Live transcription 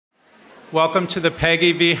Welcome to the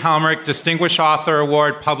Peggy v. Helmerich Distinguished Author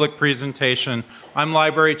Award public presentation. I'm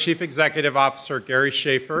Library Chief Executive Officer Gary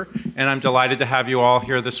Schaefer, and I'm delighted to have you all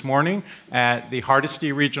here this morning at the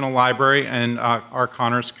Hardesty Regional Library and our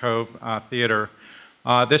Connors Cove Theater.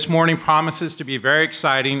 This morning promises to be very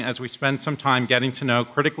exciting as we spend some time getting to know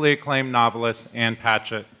critically acclaimed novelist Ann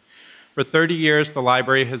Patchett. For 30 years, the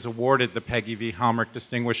library has awarded the Peggy v. Helmerich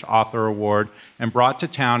Distinguished Author Award and brought to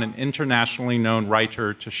town an internationally known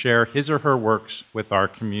writer to share his or her works with our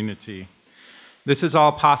community. This is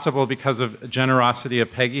all possible because of the generosity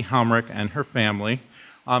of Peggy Helmerich and her family.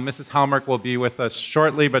 Mrs. Helmerich will be with us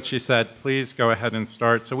shortly, but she said, please go ahead and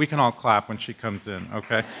start so we can all clap when she comes in,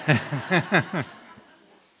 okay?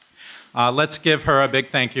 Let's give her a big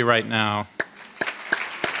thank you right now.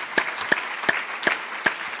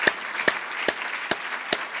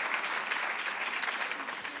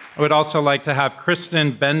 I would also like to have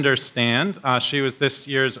Kristen Bender stand. She was this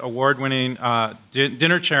year's award-winning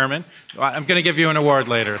dinner chairman. I'm going to give you an award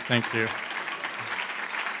later. Thank you.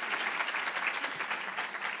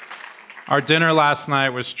 Our dinner last night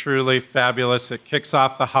was truly fabulous. It kicks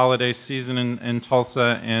off the holiday season in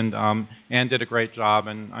Tulsa, and Ann did a great job,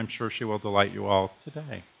 and I'm sure she will delight you all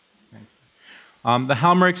today. The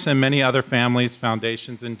Helmerichs and many other families,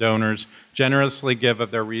 foundations, and donors generously give of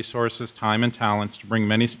their resources, time, and talents to bring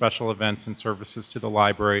many special events and services to the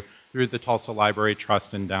library through the Tulsa Library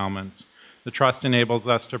Trust endowments. The Trust enables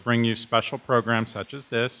us to bring you special programs such as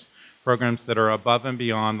this, programs that are above and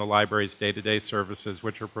beyond the library's day-to-day services,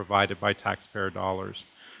 which are provided by taxpayer dollars.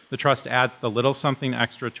 The Trust adds the little something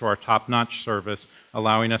extra to our top-notch service,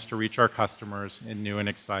 allowing us to reach our customers in new and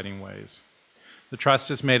exciting ways. The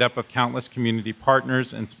Trust is made up of countless community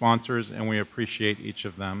partners and sponsors, and we appreciate each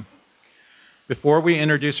of them. Before we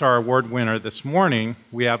introduce our award winner this morning,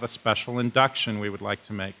 we have a special induction we would like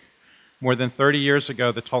to make. More than 30 years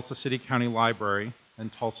ago, the Tulsa City County Library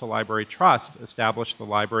and Tulsa Library Trust established the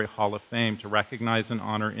Library Hall of Fame to recognize and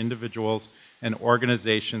honor individuals and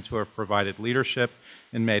organizations who have provided leadership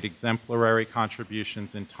and made exemplary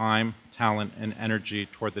contributions in time, talent, and energy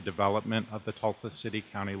toward the development of the Tulsa City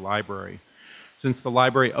County Library. Since the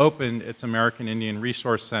library opened its American Indian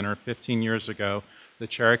Resource Center 15 years ago, the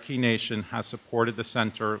Cherokee Nation has supported the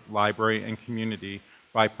center, library, and community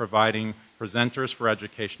by providing presenters for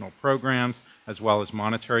educational programs, as well as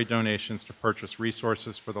monetary donations to purchase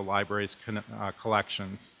resources for the library's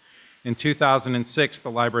collections. In 2006, the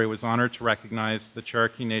library was honored to recognize the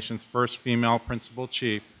Cherokee Nation's first female principal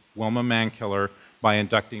chief, Wilma Mankiller, by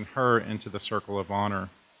inducting her into the Circle of Honor.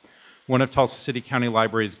 One of Tulsa City County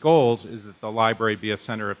Library's goals is that the library be a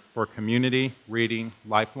center for community, reading,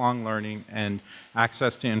 lifelong learning, and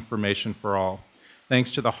access to information for all.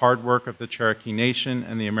 Thanks to the hard work of the Cherokee Nation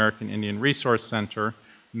and the American Indian Resource Center,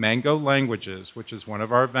 Mango Languages, which is one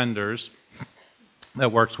of our vendors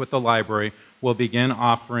that works with the library, will begin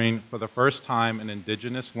offering for the first time an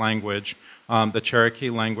indigenous language, the Cherokee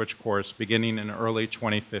language course, beginning in early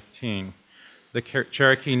 2015. The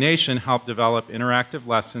Cherokee Nation helped develop interactive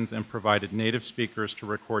lessons and provided native speakers to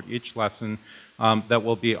record each lesson that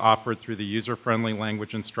will be offered through the user-friendly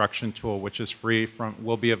language instruction tool, which is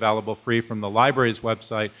will be available free from the library's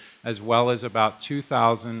website, as well as about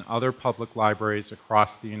 2,000 other public libraries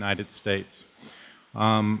across the United States.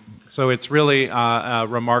 So it's really a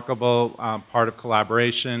remarkable part of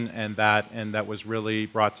collaboration, and that was really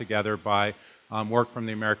brought together by work from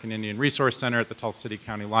the American Indian Resource Center at the Tulsa City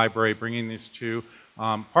County Library, bringing these two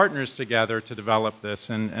partners together to develop this.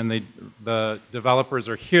 And the developers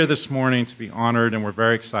are here this morning to be honored, and we're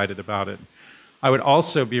very excited about it. I would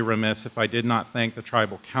also be remiss if I did not thank the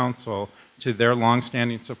Tribal Council to their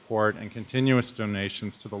longstanding support and continuous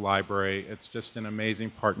donations to the library. It's just an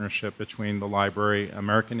amazing partnership between the library,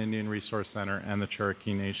 American Indian Resource Center, and the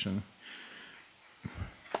Cherokee Nation.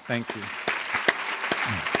 Thank you.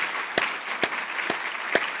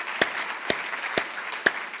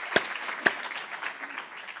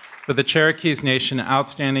 For the Cherokee Nation's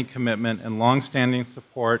outstanding commitment and longstanding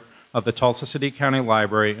support of the Tulsa City County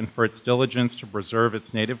Library and for its diligence to preserve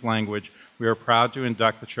its native language, we are proud to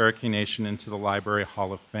induct the Cherokee Nation into the Library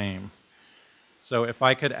Hall of Fame. So if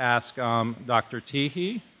I could ask Dr.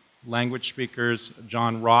 Teehee, language speakers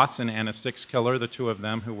John Ross and Anna Sixkiller, the two of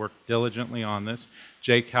them who worked diligently on this,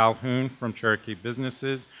 Jay Calhoun from Cherokee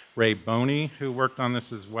Businesses, Ray Boney, who worked on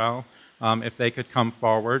this as well, if they could come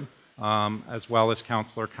forward. As well as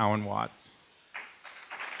Counselor Cowan Watts.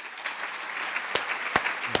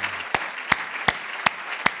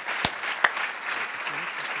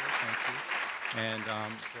 And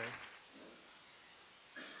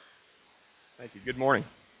thank you. Good morning.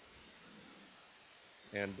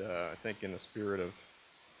 And I think in the spirit of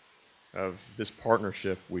of this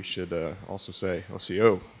partnership, we should also say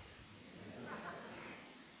OCO.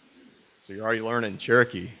 So you're already learning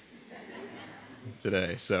Cherokee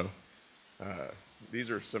today. So these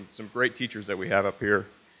are some great teachers that we have up here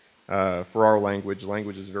for our language.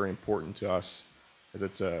 Language is very important to us as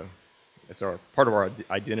it's our part of our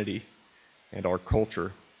identity and our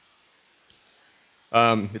culture.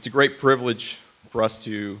 It's a great privilege for us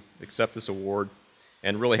to accept this award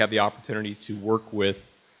and really have the opportunity to work with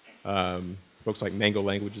folks like Mango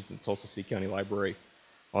Languages and Tulsa City County Library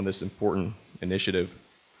on this important initiative.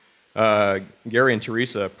 Gary and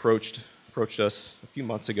Teresa approached us a few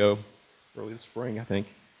months ago, early this spring, I think,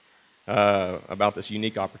 about this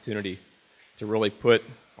unique opportunity to really put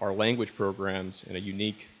our language programs in a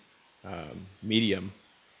unique medium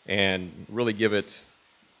and really give it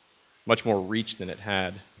much more reach than it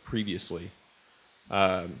had previously.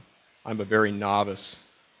 I'm a very novice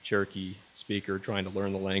Cherokee speaker trying to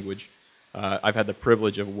learn the language. I've had the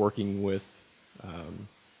privilege of working with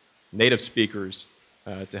native speakers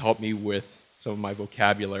to help me with some of my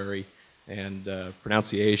vocabulary and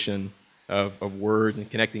pronunciation of words and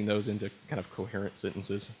connecting those into kind of coherent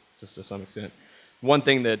sentences, just to some extent. One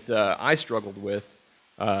thing that I struggled with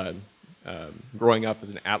growing up as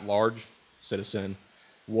an at-large citizen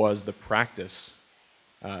was the practice.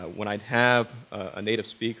 When I'd have a native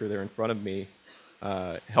speaker there in front of me,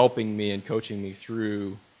 helping me and coaching me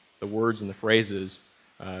through the words and the phrases,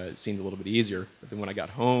 it seemed a little bit easier. But then when I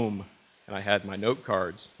got home and I had my note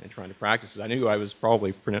cards and trying to practice it, I knew I was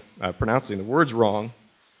probably pronouncing the words wrong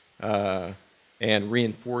and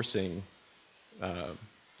reinforcing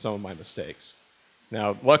some of my mistakes.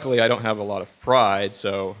 Now, luckily, I don't have a lot of pride,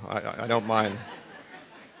 so I don't mind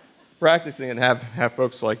practicing and have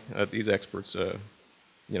folks like these experts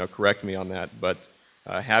correct me on that. But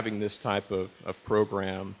having this type of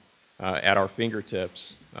program at our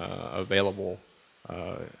fingertips, available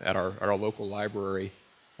at our local library,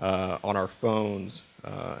 on our phones,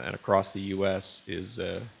 and across the U.S. is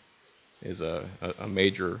a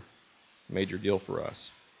major deal for us.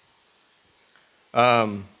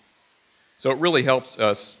 So it really helps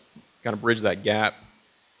us kind of bridge that gap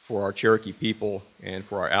for our Cherokee people and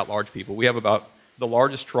for our at-large people. We have about the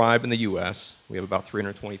largest tribe in the U.S. We have about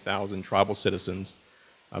 320,000 tribal citizens.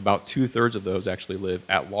 About 2/3 of those actually live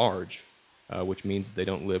at large, which means they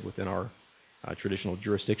don't live within our traditional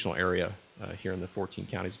jurisdictional area here in the 14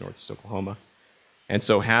 counties of northeast Oklahoma. And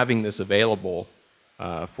so having this available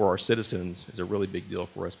for our citizens is a really big deal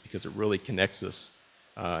for us because it really connects us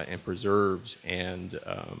and preserves and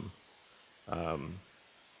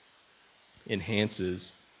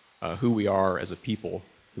enhances who we are as a people,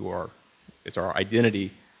 it's our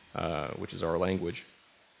identity, which is our language.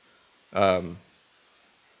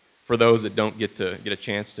 For those that don't get a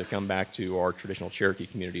chance to come back to our traditional Cherokee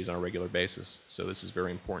communities on a regular basis. So this is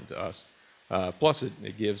very important to us. Plus,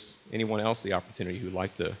 it gives anyone else the opportunity who'd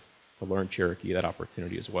like to learn Cherokee that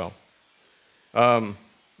opportunity as well.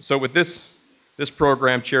 So with this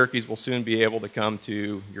program, Cherokees will soon be able to come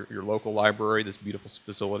to your local library, this beautiful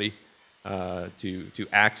facility, to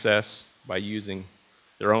access by using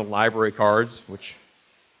their own library cards, which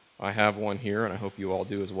I have one here, and I hope you all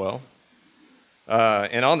do as well.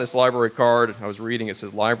 And on this library card, I was reading, it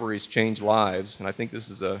says, "Libraries change lives," and I think this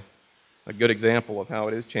is a good example of how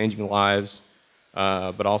it is changing lives,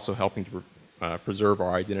 but also helping to preserve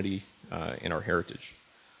our identity and our heritage.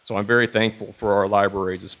 So I'm very thankful for our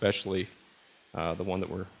libraries, especially the one that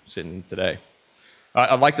we're sitting in today.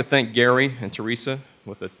 I'd like to thank Gary and Teresa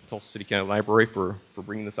with the Tulsa City County Library for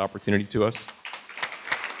bringing this opportunity to us.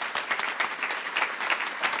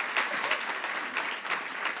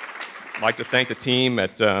 I'd like to thank the team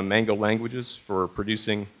at Mango Languages for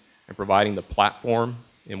producing and providing the platform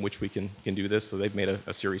in which we can do this. So they've made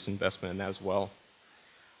a serious investment in that as well.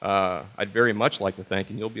 I'd very much like to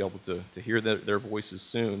thank, and you'll be able to hear their voices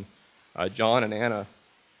soon, John and Anna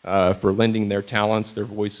for lending their talents, their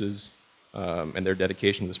voices, and their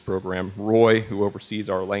dedication to this program. Roy, who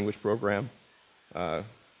oversees our language program.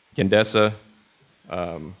 Kendessa.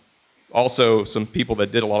 Also, some people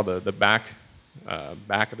that did a lot of the back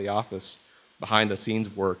of the office, behind the scenes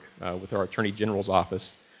work with our Attorney General's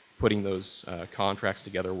office, putting those contracts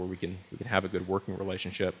together where we can have a good working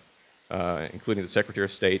relationship, including the Secretary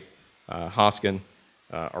of State, Hoskin,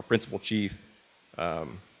 our Principal Chief,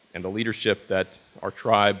 and the leadership that our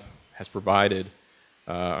tribe has provided,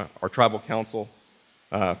 our Tribal Council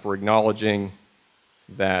for acknowledging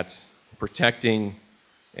that protecting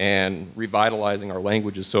and revitalizing our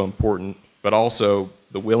language is so important, but also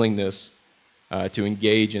the willingness to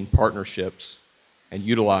engage in partnerships and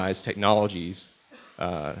utilize technologies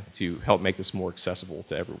to help make this more accessible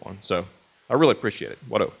to everyone. So I really appreciate it.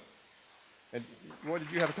 And Roy,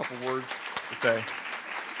 did you have a couple words to say?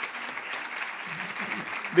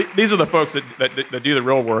 These are the folks that do the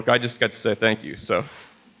real work. I just got to say thank you. So.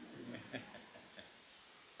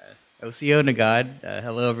 OCO Nagad,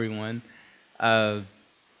 hello everyone.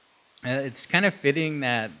 It's kind of fitting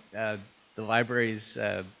that the library's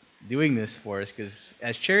doing this for us, because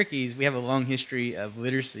as Cherokees, we have a long history of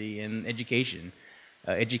literacy and education.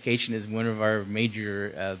 Education is one of our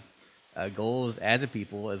major goals as a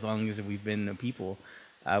people, as long as we've been a people.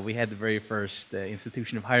 We had the very first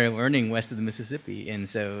institution of higher learning west of the Mississippi, and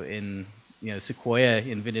so Sequoia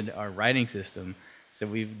invented our writing system. So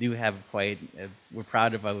we do have we're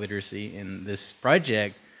proud of our literacy, and this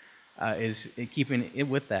project is keeping it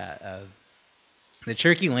with that. The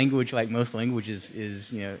Cherokee language, like most languages,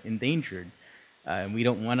 is endangered, and we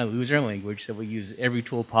don't want to lose our language. So we use every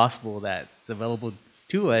tool possible that's available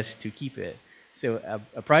to us to keep it. So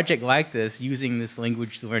a project like this, using this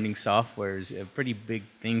language learning software, is a pretty big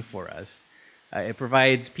thing for us. It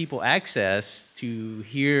provides people access to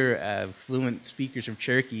hear fluent speakers of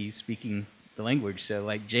Cherokee speaking the language. So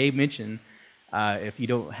like Jay mentioned, if you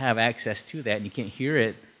don't have access to that and you can't hear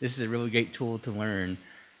it, this is a really great tool to learn.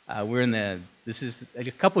 This is a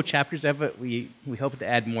couple chapters of it. We hope to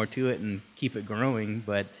add more to it and keep it growing,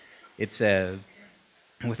 but it's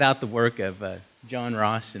without the work of John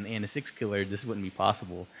Ross and Anna Sixkiller, this wouldn't be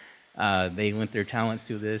possible. They lent their talents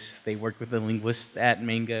to this. They worked with the linguists at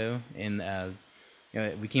Mango, and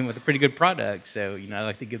we came up with a pretty good product. So I'd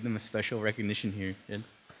like to give them a special recognition here. Ed?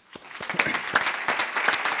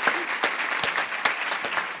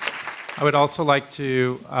 I would also like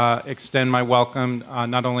to extend my welcome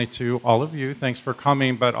not only to all of you, thanks for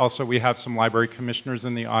coming, but also we have some library commissioners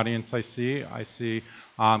in the audience I see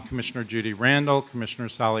Commissioner Judy Randall, Commissioner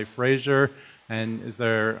Sally Frazier, and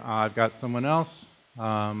I've got someone else.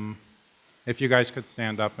 If you guys could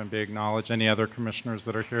stand up and be acknowledged, any other commissioners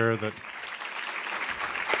that are here that...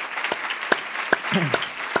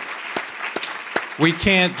 We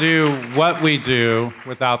can't do what we do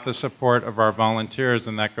without the support of our volunteers,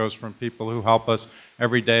 and that goes from people who help us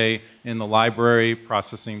every day in the library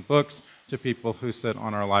processing books to people who sit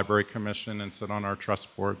on our library commission and sit on our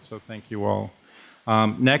trust board, so thank you all.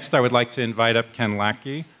 Next, I would like to invite up Ken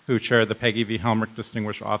Lackey, who chaired the Peggy v. Helmerich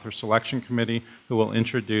Distinguished Author Selection Committee, who will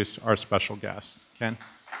introduce our special guest. Ken?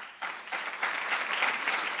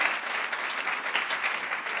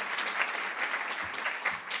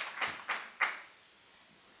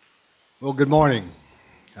 Well, good morning.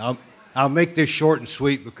 I'll make this short and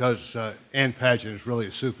sweet because Ann Patchett is really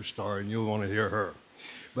a superstar and you'll want to hear her.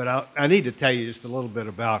 But I need to tell you just a little bit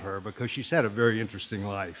about her because she's had a very interesting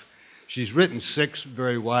life. She's written 6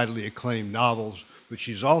 very widely acclaimed novels, but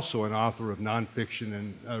she's also an author of nonfiction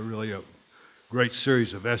and really a great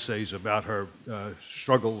series of essays about her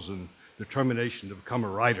struggles and determination to become a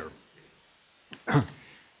writer.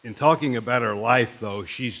 In talking about her life, though,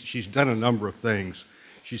 she's done a number of things.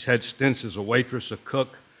 She's had stints as a waitress, a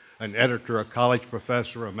cook, an editor, a college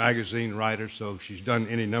professor, a magazine writer, so she's done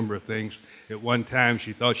any number of things. At one time,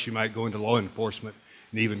 she thought she might go into law enforcement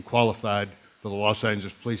and even qualified for the Los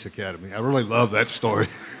Angeles Police Academy. I really love that story.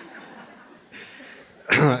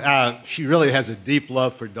 She really has a deep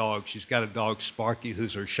love for dogs. She's got a dog, Sparky,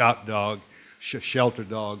 who's her shop dog, shelter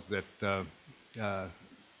dog that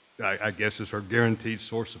I guess is her guaranteed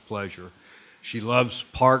source of pleasure. She loves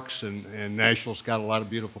parks, and Nashville's got a lot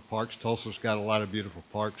of beautiful parks. Tulsa's got a lot of beautiful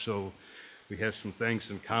parks, so we have some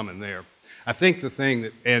things in common there. I think the thing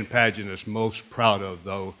that Ann Patchett is most proud of,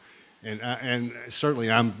 though, and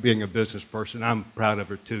certainly I'm being a business person, I'm proud of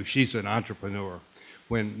her too. She's an entrepreneur.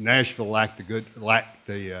 When Nashville lacked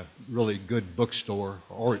a really good bookstore,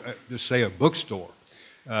 or just say a bookstore,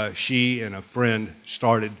 she and a friend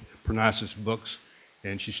started Parnassus Books,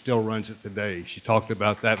 and she still runs it today. She talked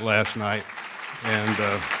about that last night. And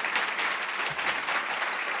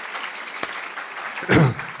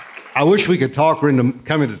I wish we could talk her into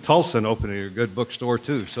coming to Tulsa and opening a good bookstore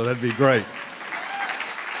too, so that'd be great.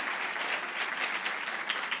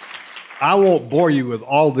 I won't bore you with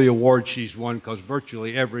all the awards she's won because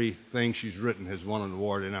virtually everything she's written has won an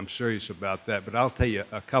award, and I'm serious about that. But I'll tell you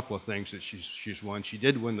a couple of things that she's won. She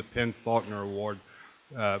did win the Penn Faulkner Award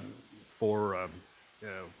for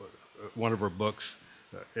one of her books.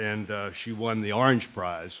 And she won the Orange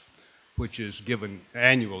Prize, which is given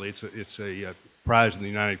annually. It's a prize in the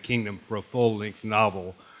United Kingdom for a full-length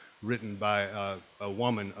novel written by a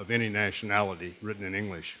woman of any nationality, written in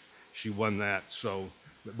English. She won that. So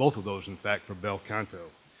both of those, in fact, for Bel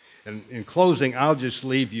Canto. And in closing, I'll just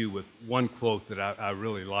leave you with one quote that I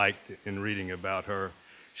really liked in reading about her.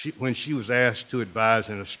 When she was asked to advise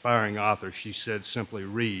an aspiring author, she said simply,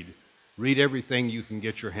 read. Read everything you can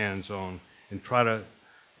get your hands on and try to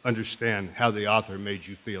understand how the author made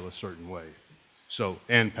you feel a certain way. So,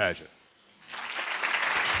 Ann Patchett.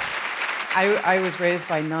 I was raised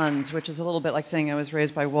by nuns, which is a little bit like saying I was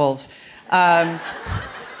raised by wolves. But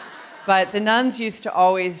the nuns used to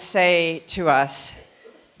always say to us,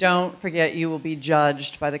 don't forget you will be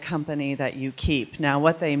judged by the company that you keep. Now,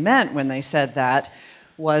 what they meant when they said that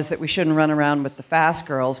was that we shouldn't run around with the fast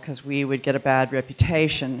girls because we would get a bad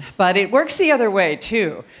reputation. But it works the other way,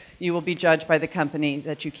 too. You will be judged by the company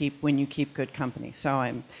that you keep when you keep good company. So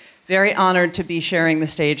I'm very honored to be sharing the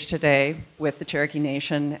stage today with the Cherokee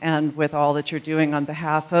Nation and with all that you're doing on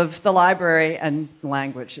behalf of the library and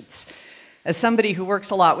language. As somebody who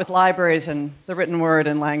works a lot with libraries and the written word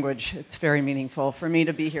and language, it's very meaningful for me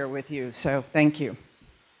to be here with you, so thank you.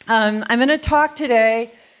 I'm going to talk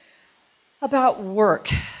today about work,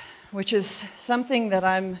 which is something that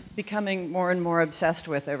I'm becoming more and more obsessed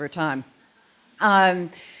with over time. I'll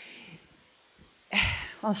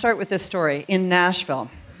start with this story. In Nashville,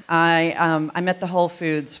 I'm at the Whole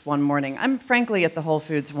Foods one morning. I'm frankly at the Whole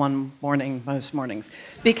Foods one morning most mornings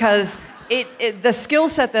because the skill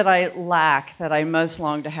set that I lack, that I most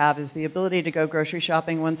long to have, is the ability to go grocery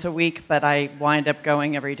shopping once a week, but I wind up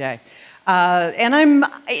going every day. And I'm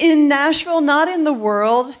in Nashville, not in the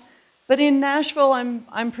world, but in Nashville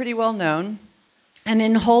I'm pretty well known. And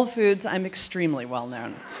in Whole Foods, I'm extremely well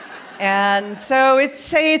known. And so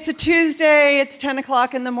say it's a Tuesday, it's 10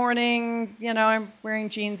 o'clock in the morning, you know, I'm wearing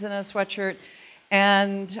jeans and a sweatshirt,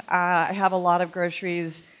 and I have a lot of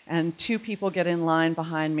groceries, and two people get in line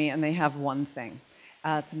behind me, and they have one thing.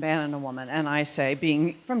 It's a man and a woman. And I say,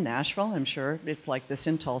 being from Nashville, I'm sure it's like this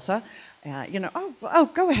in Tulsa, you know, oh,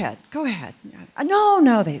 go ahead. No,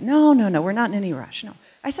 we're not in any rush, no.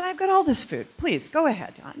 I said, I've got all this food. Please, go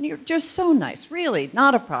ahead. You're just so nice. Really,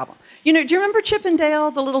 not a problem. You know, do you remember Chip and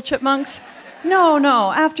Dale, the little chipmunks?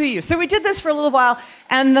 No, after you. So we did this for a little while,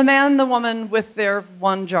 and the man and the woman with their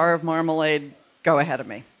one jar of marmalade go ahead of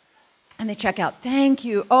me. And they check out. Thank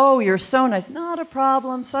you. Oh, you're so nice. Not a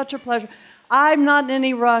problem. Such a pleasure. I'm not in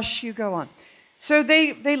any rush. You go on. So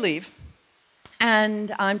they leave,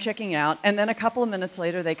 and I'm checking out. And then a couple of minutes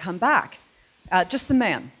later, they come back. Just the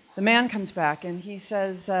man. The man comes back, and he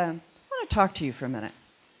says, I want to talk to you for a minute.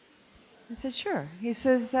 I said, sure. He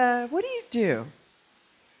says, what do you do?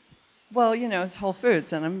 Well, you know, it's Whole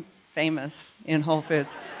Foods, and I'm famous in Whole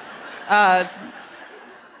Foods.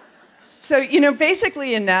 So, you know,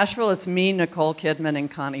 basically in Nashville, it's me, Nicole Kidman,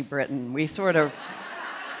 and Connie Britton. We sort of,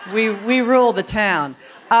 we rule the town.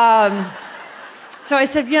 So I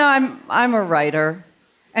said, you know, I'm a writer.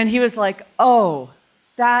 And he was like, oh,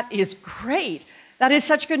 that is great. That is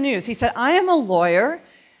such good news. He said, I am a lawyer,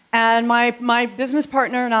 and my business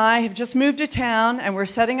partner and I have just moved to town, and we're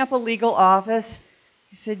setting up a legal office.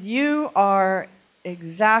 He said, you are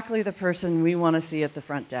exactly the person we want to see at the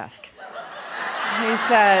front desk. He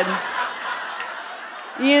said,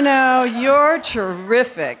 you know, you're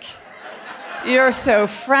terrific. You're so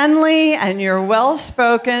friendly, and you're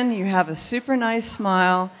well-spoken. You have a super nice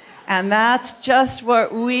smile, and that's just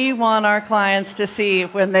what we want our clients to see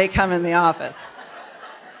when they come in the office.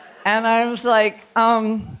 And I was like,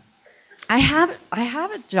 I have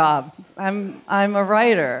a job. I'm a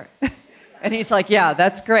writer. And he's like, yeah,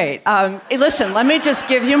 that's great. Listen, let me just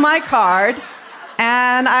give you my card,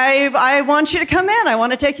 and I want you to come in. I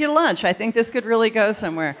want to take you to lunch. I think this could really go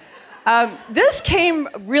somewhere. This came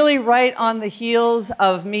really right on the heels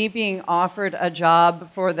of me being offered a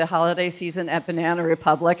job for the holiday season at Banana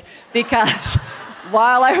Republic, because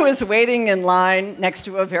while I was waiting in line next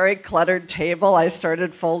to a very cluttered table, I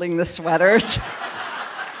started folding the sweaters.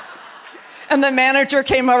 And the manager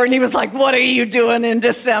came over and he was like, what are you doing in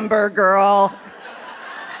December, girl?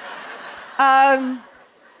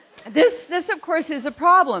 This, of course, is a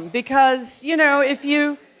problem because, you know, if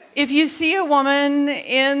you see a woman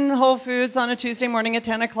in Whole Foods on a Tuesday morning at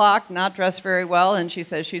 10 o'clock, not dressed very well, and she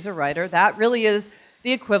says she's a writer, that really is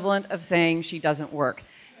the equivalent of saying she doesn't work.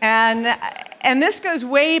 And this goes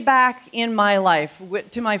way back in my life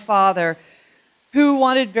to my father, who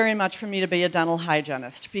wanted very much for me to be a dental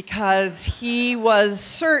hygienist because he was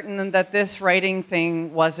certain that this writing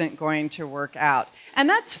thing wasn't going to work out. And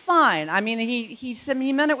that's fine. I mean, he said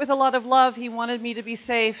he meant it with a lot of love. He wanted me to be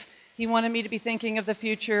safe. He wanted me to be thinking of the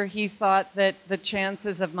future. He thought that the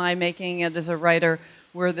chances of my making it as a writer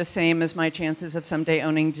were the same as my chances of someday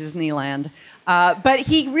owning Disneyland. But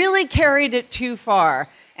he really carried it too far.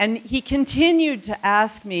 And he continued to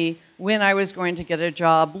ask me when I was going to get a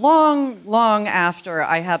job long, long after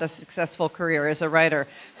I had a successful career as a writer.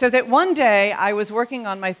 So that one day I was working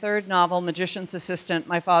on my third novel, Magician's Assistant.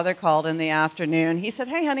 My father called in the afternoon. He said,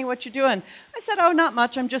 "Hey, honey, what you doing?" I said, "Oh, not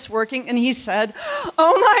much. I'm just working." And he said,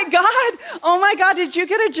 "Oh my God, did you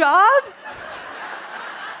get a job?"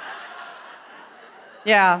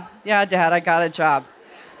 Yeah, Dad, I got a job.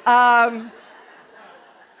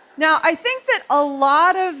 Now, I think that a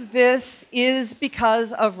lot of this is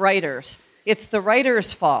because of writers. It's the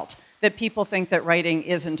writer's fault that people think that writing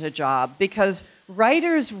isn't a job, because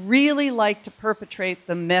writers really like to perpetrate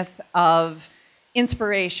the myth of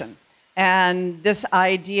inspiration and this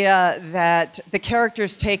idea that the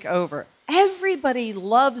characters take over. Everybody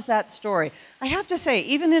loves that story. I have to say,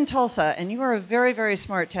 even in Tulsa, and you are a very, very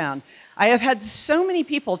smart town, I have had so many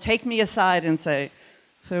people take me aside and say,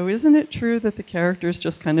 "So isn't it true that the characters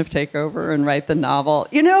just kind of take over and write the novel?"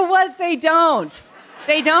 You know what? They don't.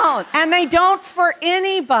 They don't. And they don't for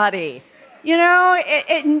anybody. You know,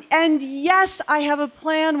 and yes, I have a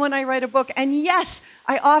plan when I write a book, and yes,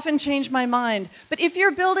 I often change my mind. But if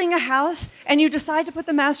you're building a house and you decide to put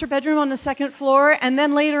the master bedroom on the second floor, and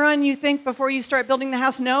then later on you think before you start building the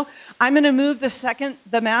house, "No, I'm going to move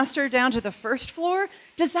the master down to the first floor,"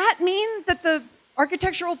 does that mean that the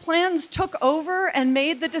architectural plans took over and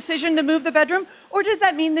made the decision to move the bedroom? Or does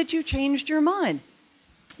that mean that you changed your mind?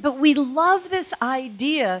 But we love this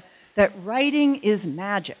idea that writing is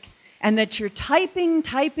magic, and that you're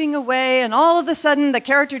typing away, and all of a sudden the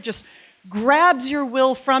character just grabs your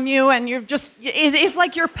will from you, and it's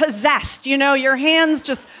like you're possessed, you know, your hands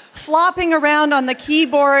just flopping around on the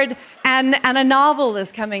keyboard, and a novel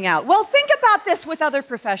is coming out. Well, think about this with other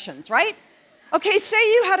professions, right? Okay, say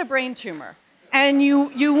you had a brain tumor, and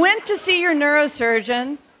you went to see your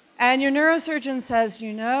neurosurgeon, and your neurosurgeon says,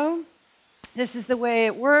 "You know, this is the way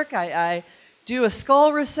it works. I do a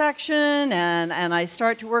skull resection, and I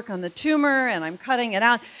start to work on the tumor, and I'm cutting it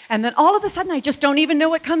out. And then all of a sudden, I just don't even know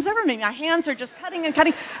what comes over me. My hands are just cutting and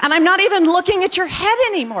cutting, and I'm not even looking at your head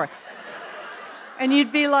anymore." And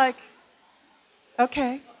you'd be like,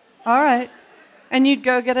 "Okay, all right." And you'd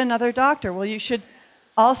go get another doctor. Well, you should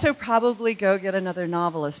also probably go get another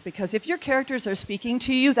novelist, because if your characters are speaking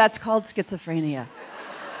to you, that's called schizophrenia.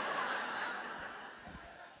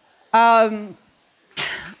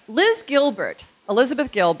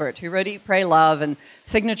 Elizabeth Gilbert, who wrote Eat, Pray, Love and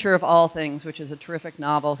Signature of All Things, which is a terrific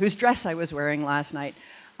novel, whose dress I was wearing last night,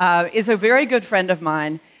 is a very good friend of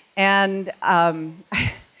mine. And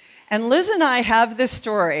Liz and I have this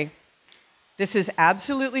story. This is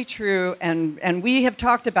absolutely true, and we have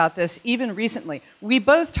talked about this even recently. We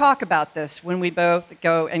both talk about this when we both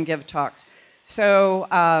go and give talks. So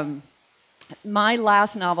my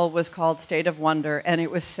last novel was called State of Wonder, and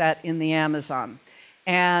it was set in the Amazon.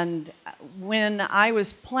 And when I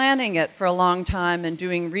was planning it for a long time and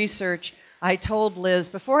doing research, I told Liz,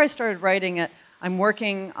 before I started writing it, I'm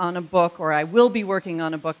working on a book, or I will be working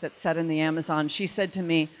on a book that's set in the Amazon. She said to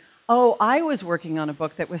me, "Oh, I was working on a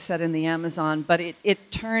book that was set in the Amazon, but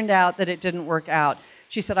it turned out that it didn't work out."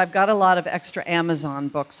 She said, "I've got a lot of extra Amazon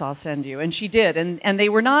books I'll send you." And she did. And they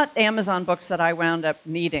were not Amazon books that I wound up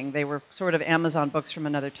needing. They were sort of Amazon books from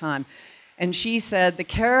another time. And she said the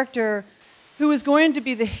character who was going to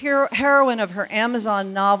be the heroine of her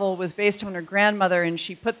Amazon novel was based on her grandmother, and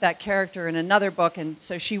she put that character in another book, and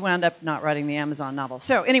so she wound up not writing the Amazon novel.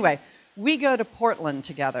 So anyway, we go to Portland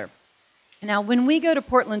together. Now, when we go to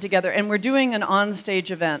Portland together, and we're doing an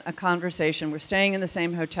on-stage event, a conversation, we're staying in the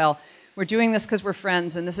same hotel, we're doing this because we're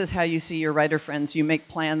friends, and this is how you see your writer friends. You make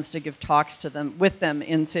plans to give talks to them, with them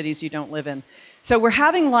in cities you don't live in. So we're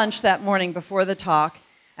having lunch that morning before the talk,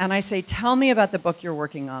 and I say, "Tell me about the book you're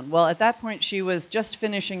working on." Well, at that point, she was just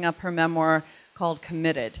finishing up her memoir called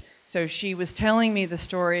Committed. So she was telling me the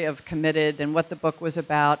story of Committed and what the book was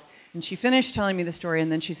about, and she finished telling me the story,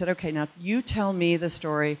 and then she said, "Okay, now you tell me the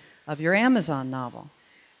story of your Amazon novel."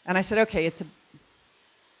 And I said, "Okay,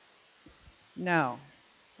 No,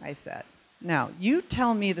 I said. "No, you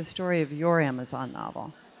tell me the story of your Amazon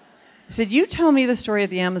novel." I said, "You tell me the story of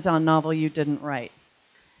the Amazon novel you didn't write."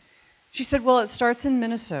 She said, "Well, it starts in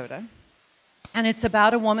Minnesota, and it's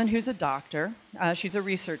about a woman who's a doctor. She's a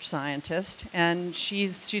research scientist, and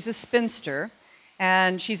she's a spinster,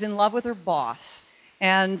 and she's in love with her boss.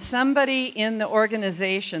 And somebody in the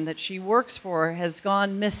organization that she works for has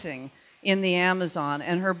gone missing in the Amazon,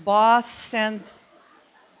 and her boss sends..."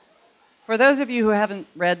 For those of you who haven't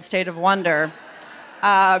read State of Wonder,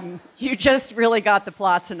 you just really got the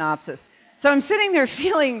plot synopsis. So I'm sitting there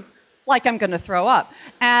feeling like I'm going to throw up.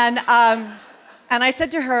 And I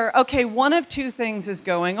said to her, "Okay, one of two things is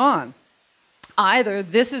going on. Either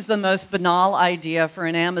this is the most banal idea for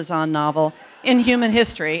an Amazon novel in human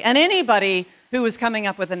history, and anybody who was coming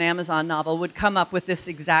up with an Amazon novel would come up with this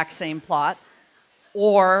exact same plot,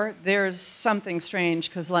 or there's something strange,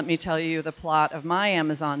 because let me tell you the plot of my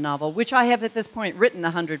Amazon novel, which I have at this point written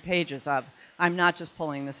 100 pages of. I'm not just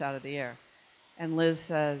pulling this out of the air. And Liz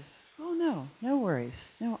says, oh, no, no worries.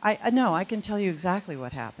 No, I can tell you exactly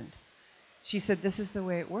what happened. She said, this is the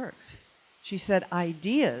way it works. She said,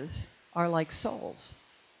 ideas are like souls,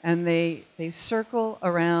 and they circle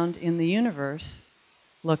around in the universe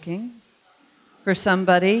looking for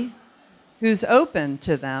somebody who's open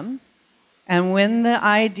to them, and when the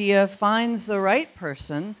idea finds the right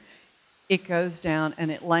person, it goes down and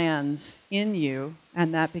it lands in you,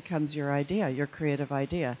 and that becomes your idea, your creative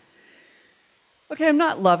idea. Okay, I'm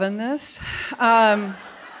not loving this.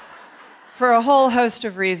 For a whole host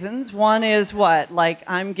of reasons. One is what? Like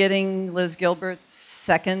I'm getting Liz Gilbert's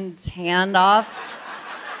second hand off?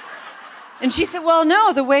 And she said, well,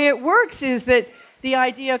 no, the way it works is that the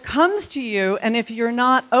idea comes to you, and if you're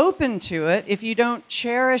not open to it, if you don't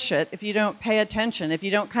cherish it, if you don't pay attention, if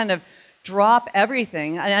you don't kind of drop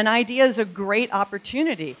everything, an idea is a great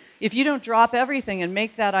opportunity. If you don't drop everything and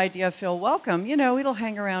make that idea feel welcome, you know, it'll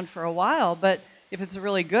hang around for a while, but if it's a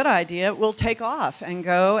really good idea, it will take off and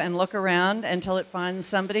go and look around until it finds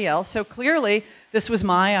somebody else. So clearly, this was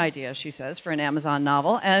my idea, she says, for an Amazon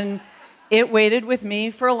novel, and it waited with me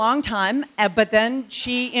for a long time, but then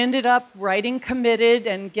she ended up writing Committed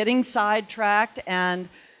and getting sidetracked, and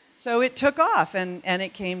so it took off, and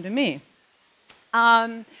it came to me.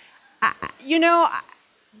 You know,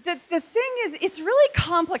 the thing is, it's really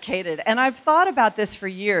complicated, and I've thought about this for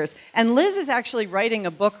years, and Liz is actually writing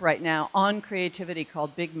a book right now on creativity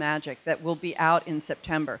called Big Magic that will be out in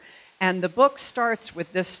September, and the book starts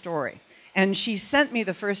with this story, and she sent me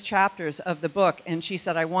the first chapters of the book, and she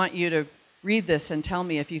said, I want you to read this and tell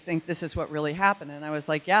me if you think this is what really happened. And I was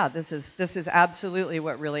like, yeah, this is absolutely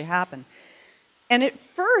what really happened. And at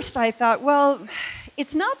first I thought, well,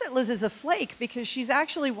 it's not that Liz is a flake, because she's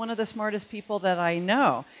actually one of the smartest people that I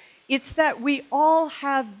know. It's that we all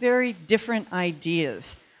have very different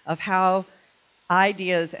ideas of how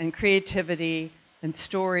ideas and creativity and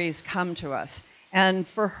stories come to us. And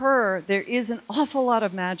for her, there is an awful lot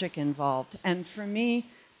of magic involved. And for me,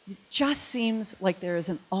 it just seems like there is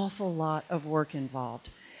an awful lot of work involved.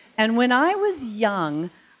 And when I was young,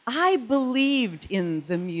 I believed in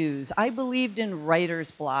the muse. I believed in writer's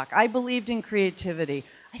block. I believed in creativity.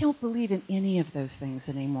 I don't believe in any of those things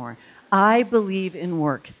anymore. I believe in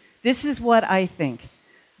work. This is what I think.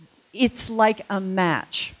 It's like a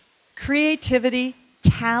match. Creativity,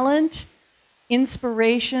 talent,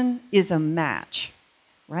 inspiration is a match,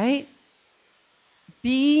 right?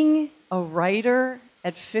 Being a writer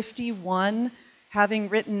at 51, having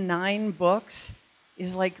written 9 books,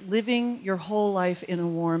 is like living your whole life in a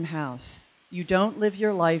warm house. You don't live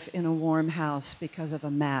your life in a warm house because of a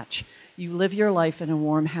match. You live your life in a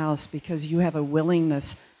warm house because you have a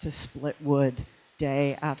willingness to split wood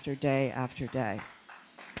day after day after day.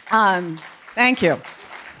 Thank you.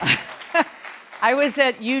 I was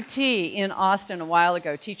at UT in Austin a while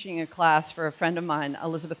ago teaching a class for a friend of mine,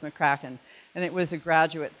 Elizabeth McCracken, and it was a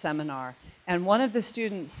graduate seminar. And one of the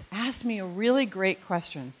students asked me a really great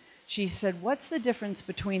question. She said, what's the difference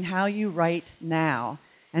between how you write now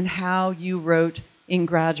and how you wrote in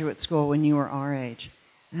graduate school when you were our age?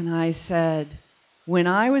 And I said, when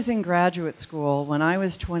I was in graduate school, when I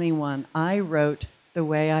was 21, I wrote the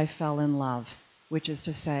way I fell in love, which is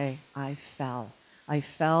to say, I fell. I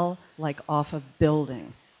fell like off a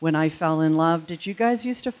building. When I fell in love, did you guys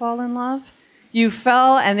used to fall in love? You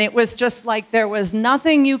fell, and it was just like there was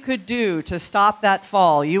nothing you could do to stop that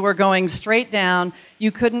fall. You were going straight down. You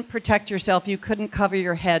couldn't protect yourself. You couldn't cover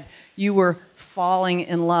your head. You were falling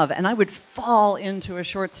in love. And I would fall into a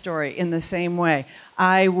short story in the same way.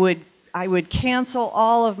 I would cancel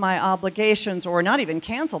all of my obligations, or not even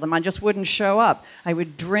cancel them. I just wouldn't show up. I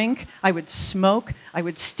would drink. I would smoke. I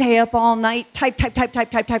would stay up all night, type.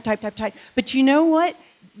 But you know what?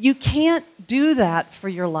 You can't do that for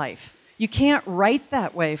your life. You can't write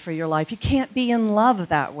that way for your life. You can't be in love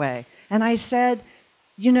that way. And I said,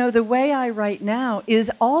 you know, the way I write now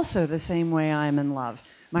is also the same way I'm in love.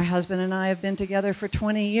 My husband and I have been together for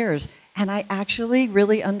 20 years, and I actually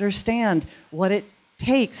really understand what it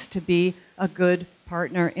takes to be a good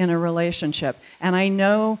partner in a relationship. And I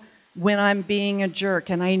know when I'm being a jerk,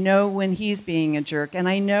 and I know when he's being a jerk, and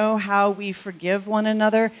I know how we forgive one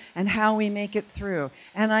another and how we make it through.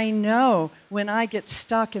 And I know when I get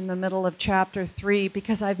stuck in the middle of chapter 3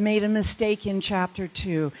 because I've made a mistake in chapter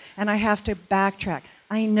 2 and I have to backtrack.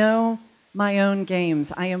 I know my own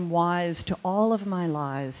games. I am wise to all of my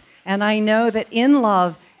lies. And I know that in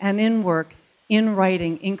love and in work, in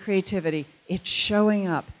writing, in creativity, it's showing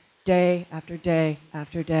up day after day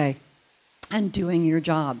after day and doing your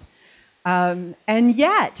job. And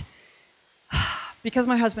yet, because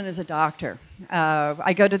my husband is a doctor,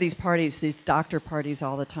 I go to these parties, these doctor parties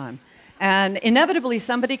all the time. And inevitably,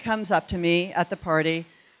 somebody comes up to me at the party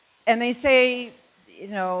and they say, you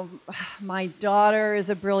know, my daughter is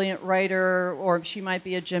a brilliant writer, or she might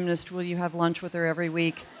be a gymnast. Will you have lunch with her every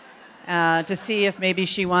week to see if maybe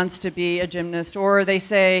she wants to be a gymnast? Or they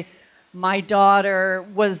say, my daughter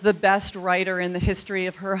was the best writer in the history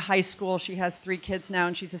of her high school. She has 3 kids now,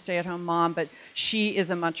 and she's a stay-at-home mom, but she is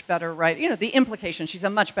a much better writer. You know, the implication, she's a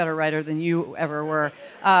much better writer than you ever were.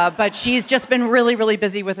 But she's just been really, really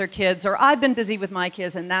busy with her kids, or I've been busy with my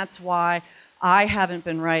kids, and that's why I haven't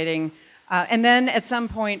been writing. And then at some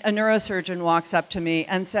point, a neurosurgeon walks up to me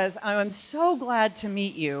and says, I'm so glad to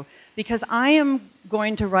meet you, because I am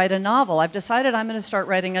going to write a novel. I've decided I'm going to start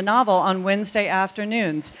writing a novel on Wednesday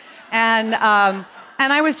afternoons. And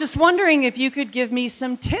I was just wondering if you could give me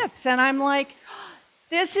some tips. And I'm like,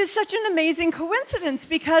 this is such an amazing coincidence,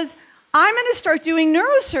 because I'm going to start doing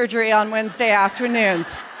neurosurgery on Wednesday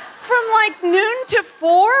afternoons. From like noon to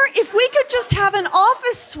 4, if we could just have an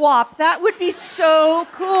office swap, that would be so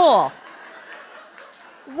cool.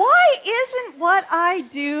 Why isn't what I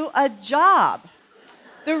do a job?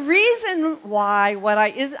 The reason why what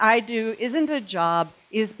I do isn't a job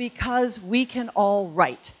is because we can all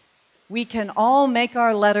write. We can all make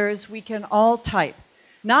our letters. We can all type.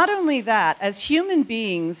 Not only that, as human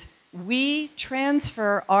beings, we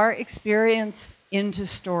transfer our experience into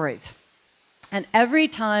stories. And every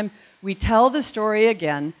time we tell the story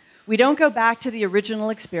again, we don't go back to the original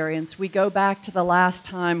experience. We go back to the last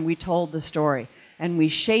time we told the story. And we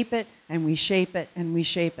shape it, and we shape it, and we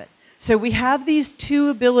shape it. So we have these 2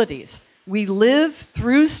 abilities. We live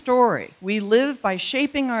through story. We live by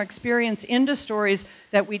shaping our experience into stories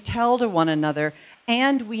that we tell to one another,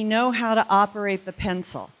 and we know how to operate the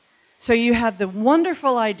pencil. So you have the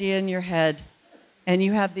wonderful idea in your head, and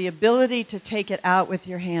you have the ability to take it out with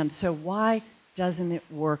your hand. So why doesn't it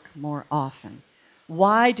work more often?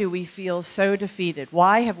 Why do we feel so defeated?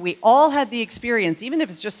 Why have we all had the experience, even if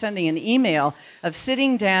it's just sending an email, of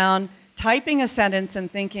sitting down, typing a sentence and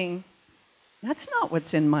thinking, that's not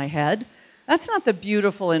what's in my head. That's not the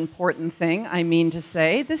beautiful, important thing I mean to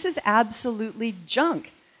say. This is absolutely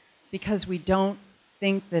junk, because we don't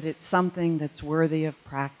think that it's something that's worthy of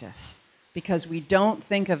practice, because we don't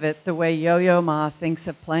think of it the way Yo-Yo Ma thinks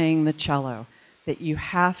of playing the cello, that you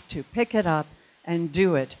have to pick it up and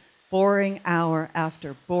do it boring hour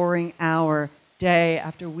after boring hour, day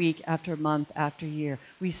after week after month after year.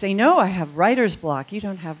 We say, no, I have writer's block. You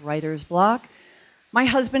don't have writer's block. My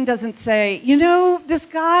husband doesn't say, you know, this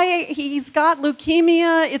guy, he's got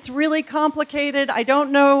leukemia. It's really complicated. I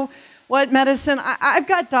don't know what medicine. I've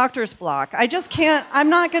got doctor's block. I just can't, I'm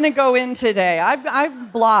not going to go in today. I'm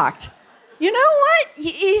blocked. You know what?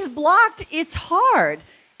 He's blocked. It's hard.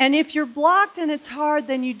 And if you're blocked and it's hard,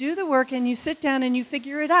 then you do the work and you sit down and you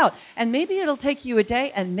figure it out. And maybe it'll take you a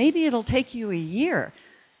day, and maybe it'll take you a year.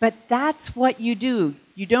 But that's what you do.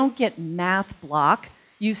 You don't get math block.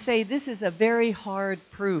 You say, this is a very hard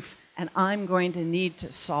proof, and I'm going to need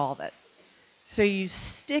to solve it. So you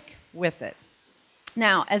stick with it.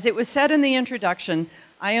 Now, as it was said in the introduction,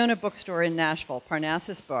 I own a bookstore in Nashville,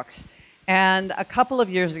 Parnassus Books. And a couple of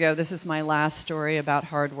years ago, this is my last story about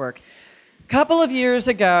hard work. A couple of years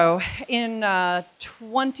ago, in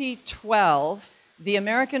 2012, the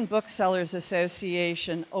American Booksellers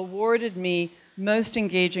Association awarded me Most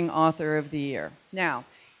Engaging Author of the Year. Now,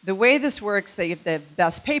 the way this works, they get the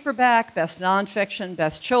best paperback, best nonfiction,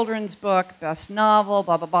 best children's book, best novel,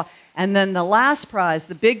 blah, blah, blah. And then the last prize,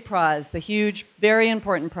 the big prize, the huge, very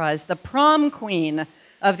important prize, the prom queen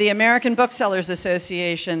of the American Booksellers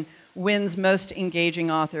Association wins Most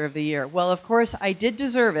Engaging Author of the Year. Well, of course, I did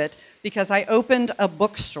deserve it, because I opened a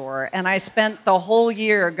bookstore and I spent the whole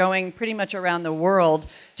year going pretty much around the world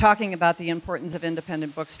talking about the importance of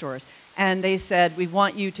independent bookstores. And they said, we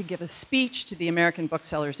want you to give a speech to the American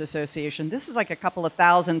Booksellers Association. This is like a couple of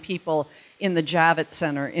thousand people in the Javits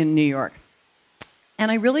Center in New York. And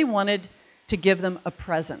I really wanted to give them a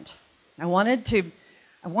present. I wanted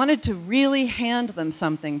to really hand them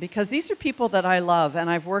something, because these are people that I love and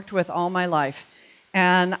I've worked with all my life.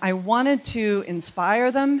 And I wanted to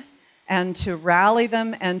inspire them and to rally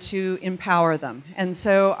them and to empower them. And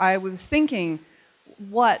so I was thinking,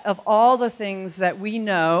 what of all the things that we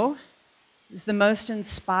know is the most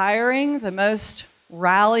inspiring, the most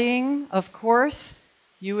rallying? Of course,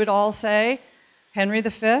 you would all say, Henry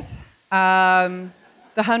V, The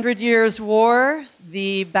 100 Years' War,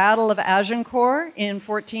 the Battle of Agincourt in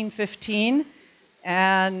 1415,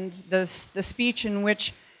 and the speech in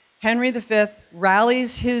which Henry V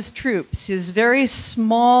rallies his troops, his very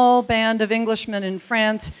small band of Englishmen in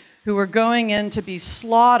France who were going in to be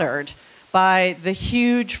slaughtered by the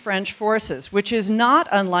huge French forces, which is not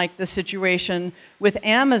unlike the situation with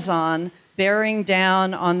Amazon bearing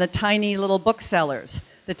down on the tiny little booksellers.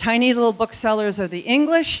 The tiny little booksellers are the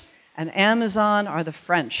English, and Amazon are the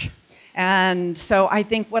French. And so I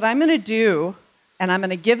think what I'm going to do, and I'm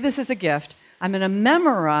going to give this as a gift, I'm going to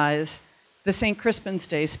memorize the St. Crispin's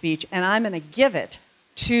Day speech, and I'm going to give it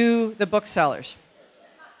to the booksellers.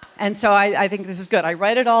 And so I think this is good. I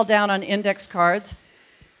write it all down on index cards.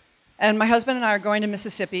 And my husband and I are going to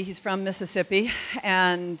Mississippi. He's from Mississippi,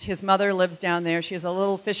 and his mother lives down there. She has a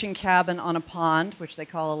little fishing cabin on a pond, which they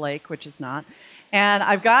call a lake, which it's not. And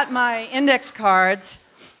I've got my index cards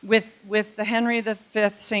with the Henry V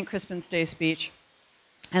St. Crispin's Day speech.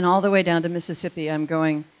 And all the way down to Mississippi, I'm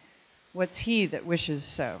going, what's he that wishes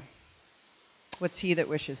so? What's he that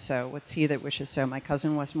wishes so? What's he that wishes so? My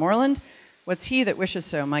cousin Westmoreland? What's he that wishes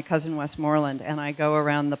so? My cousin Westmoreland. And I go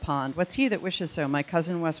around the pond. What's he that wishes so? My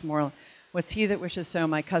cousin Westmoreland. What's he that wishes so?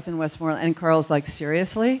 My cousin Westmoreland. And Carl's like,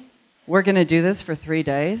 seriously? We're going to do this for 3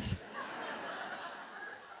 days?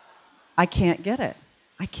 I can't get it.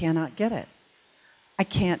 I cannot get it. I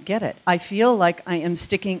can't get it. I feel like I am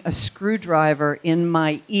sticking a screwdriver in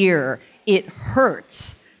my ear. It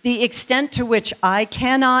hurts. The extent to which I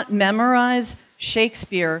cannot memorize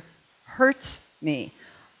Shakespeare hurts me.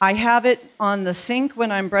 I have it on the sink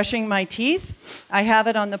when I'm brushing my teeth. I have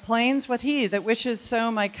it on the plains. What he that wishes so,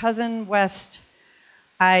 my cousin West.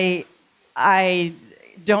 I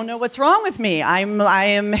don't know what's wrong with me. I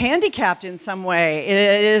am handicapped in some way.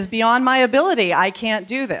 It is beyond my ability. I can't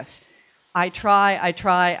do this. I try.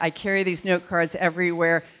 I carry these note cards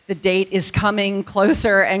everywhere. The date is coming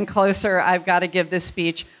closer and closer. I've got to give this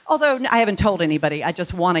speech. Although I haven't told anybody. I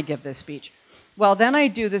just want to give this speech. Well, then I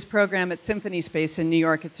do this program at Symphony Space in New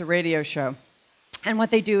York. It's a radio show. And what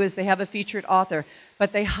they do is they have a featured author,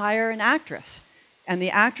 but they hire an actress. And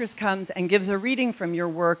the actress comes and gives a reading from your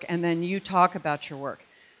work, and then you talk about your work.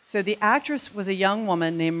 So the actress was a young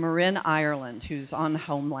woman named Marin Ireland, who's on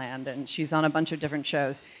Homeland, and she's on a bunch of different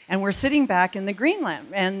shows. And we're sitting back in the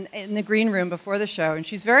green room before the show, and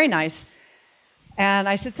she's very nice. And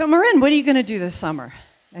I said, so Marin, what are you going to do this summer?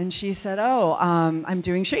 And she said, I'm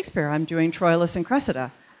doing Shakespeare. I'm doing Troilus and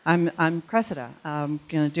Cressida. I'm Cressida. I'm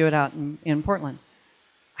going to do it out in Portland.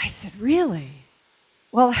 I said, really?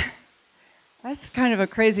 Well, that's kind of a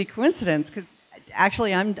crazy coincidence, because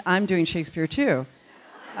actually I'm doing Shakespeare too.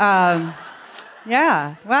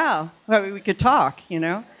 Yeah, wow. Well, we could talk, you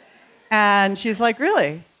know. And she was like,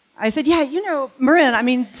 really? I said, yeah, you know, Marin, I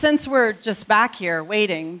mean, since we're just back here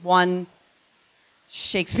waiting, one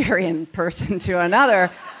Shakespearean person to another,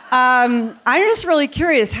 I'm just really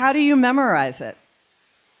curious, how do you memorize it?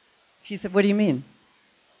 She said, what do you mean?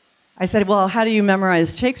 I said, well, how do you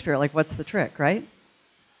memorize Shakespeare? Like, what's the trick, right?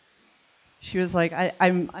 She was like,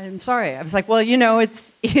 I'm sorry. I was like, well, you know,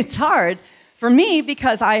 it's hard for me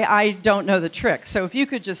because I don't know the trick. So if you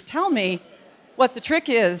could just tell me what the trick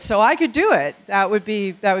is so I could do it, that would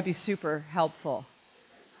be super helpful.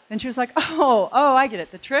 And she was like, oh, I get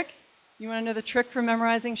it. The trick? You want to know the trick for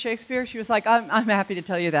memorizing Shakespeare? She was like, I'm happy to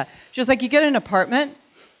tell you that. She was like, you get an apartment,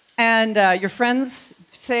 and your friends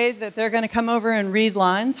say that they're going to come over and read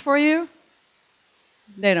lines for you.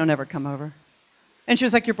 They don't ever come over. And she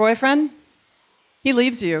was like, your boyfriend? He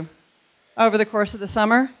leaves you over the course of the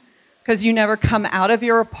summer because you never come out of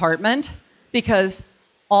your apartment because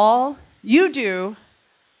all you do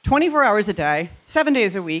 24 hours a day, 7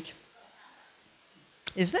 days a week,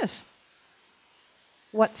 is this.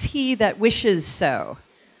 What's he that wishes so?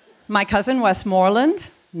 My cousin Westmoreland?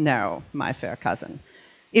 No, my fair cousin.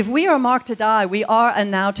 If we are marked to die, we are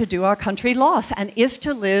and now to do our country loss. And if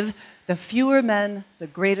to live, the fewer men, the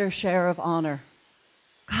greater share of honor.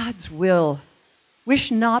 God's will.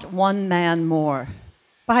 Wish not one man more.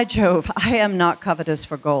 By Jove, I am not covetous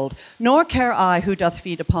for gold, nor care I who doth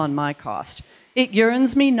feed upon my cost. It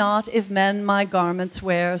yearns me not if men my garments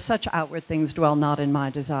wear, such outward things dwell not in my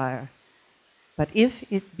desire. But if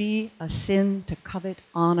it be a sin to covet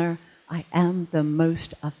honor, I am the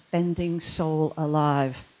most offending soul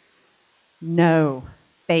alive. No,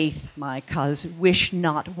 faith, my coz, wish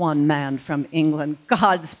not one man from England.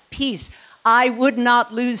 God's peace, I would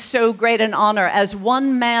not lose so great an honor as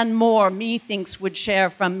one man more methinks would share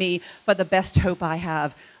from me for the best hope I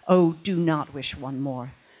have. Oh, do not wish one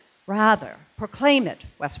more. Rather, proclaim it,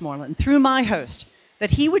 Westmoreland, through my host,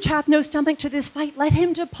 that he which hath no stomach to this fight, let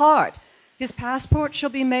him depart. His passport shall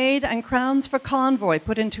be made, and crowns for convoy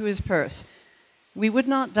put into his purse. We would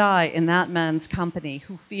not die in that man's company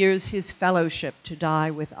who fears his fellowship to die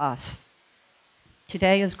with us.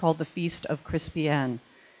 Today is called the Feast of Crispian.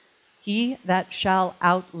 He that shall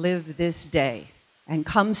outlive this day and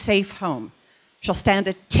come safe home shall stand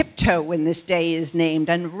a tiptoe when this day is named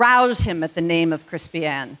and rouse him at the name of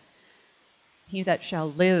Crispian. He that shall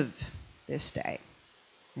live this day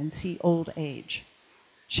and see old age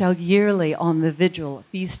shall yearly on the vigil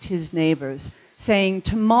feast his neighbors, saying,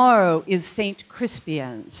 tomorrow is Saint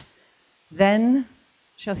Crispian's. Then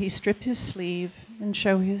shall he strip his sleeve and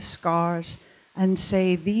show his scars and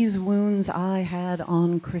say, these wounds I had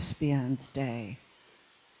on Crispian's day.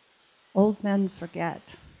 Old men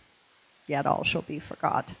forget, yet all shall be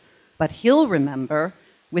forgot. But he'll remember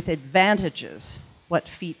with advantages what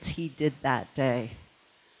feats he did that day.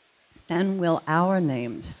 Then will our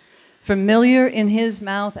names, familiar in his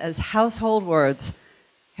mouth as household words,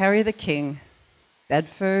 Harry the King,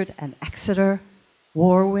 Bedford and Exeter,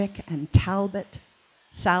 Warwick and Talbot,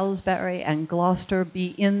 Salisbury and Gloucester,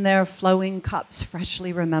 be in their flowing cups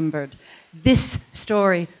freshly remembered. This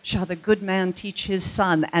story shall the good man teach his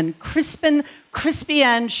son, and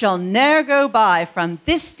Crispian shall ne'er go by from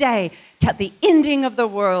this day to the ending of the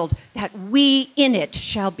world, that we in it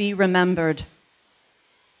shall be remembered.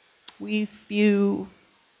 We few,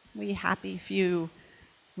 we happy few,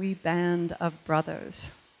 we band of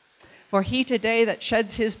brothers. For he today that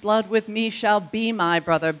sheds his blood with me shall be my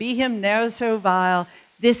brother, be him ne'er so vile.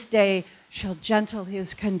 This day shall gentle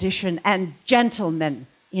his condition, and gentlemen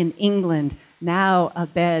in England, now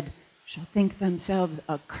abed, shall think themselves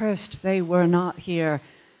accursed they were not here,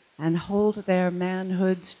 and hold their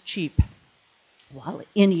manhoods cheap, while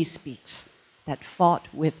any speaks that fought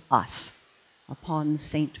with us upon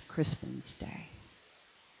St. Crispin's day.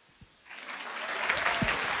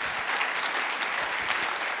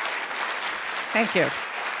 Thank you.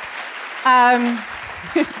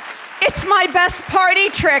 It's my best party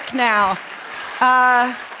trick now.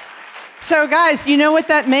 So guys, you know what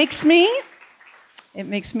that makes me? It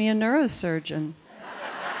makes me a neurosurgeon.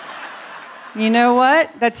 You know what?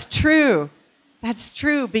 That's true. That's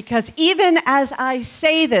true, because even as I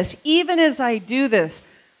say this, even as I do this,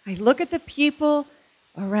 I look at the people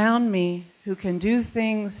around me who can do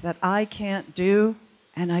things that I can't do,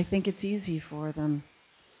 and I think it's easy for them.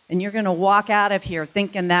 And you're going to walk out of here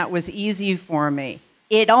thinking that was easy for me.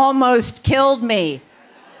 It almost killed me.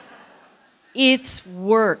 It's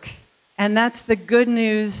work. And that's the good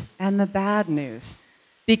news and the bad news.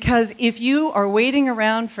 Because if you are waiting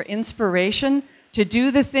around for inspiration to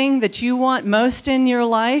do the thing that you want most in your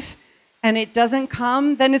life, and it doesn't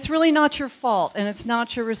come, then it's really not your fault and it's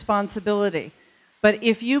not your responsibility. But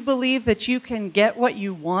if you believe that you can get what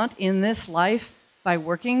you want in this life by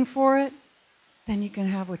working for it, then you can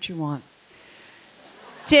have what you want.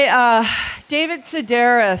 David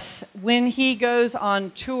Sedaris, when he goes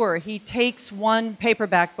on tour, he takes one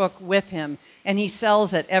paperback book with him and he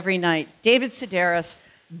sells it every night. David Sedaris,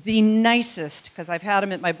 the nicest, because I've had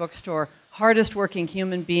him at my bookstore, hardest working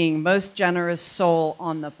human being, most generous soul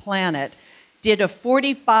on the planet, did a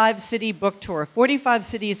 45-city book tour, 45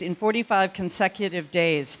 cities in 45 consecutive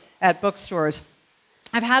days at bookstores.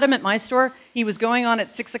 I've had him at my store. He was going on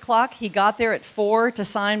at 6 o'clock. He got there at 4 to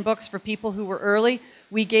sign books for people who were early.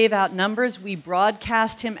 We gave out numbers. We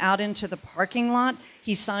broadcast him out into the parking lot.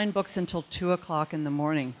 He signed books until 2 o'clock in the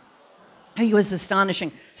morning. He was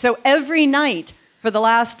astonishing. So every night for the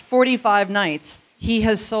last 45 nights, he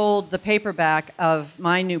has sold the paperback of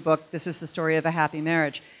my new book, This is the Story of a Happy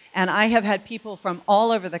Marriage. And I have had people from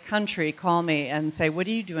all over the country call me and say, what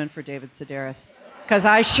are you doing for David Sedaris? Because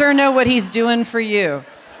I sure know what he's doing for you.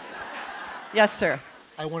 Yes, sir.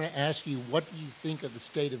 I want to ask you, what do you think of the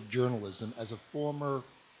state of journalism as a former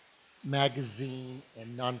magazine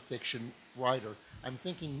and nonfiction writer? I'm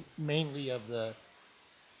thinking mainly of the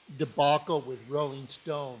debacle with Rolling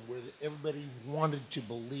Stone, where everybody wanted to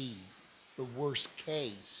believe the worst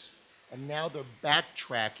case, and now they're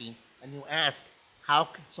backtracking, and you ask, how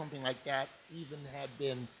could something like that even have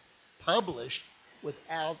been published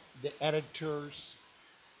without the editors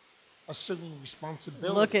assuming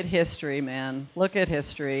responsibility? Look at history, man. Look at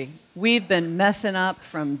history. We've been messing up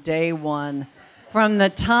from day one. From the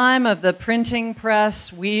time of the printing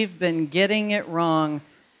press, we've been getting it wrong.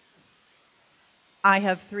 I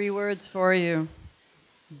have 3 words for you.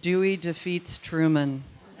 Dewey defeats Truman.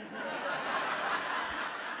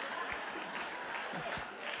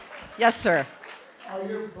 Yes, sir. Are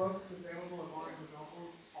your books available at Barnes & Noble,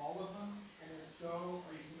 all of them? And if so,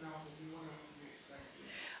 are you putting out the new one, or what do you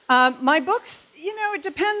expect? My books, you know, it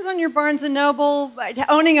depends on your Barnes & Noble.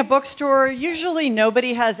 Owning a bookstore, usually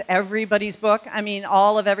nobody has everybody's book. I mean,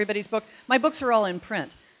 all of everybody's book. My books are all in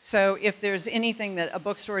print. So if there's anything that a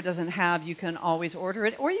bookstore doesn't have, you can always order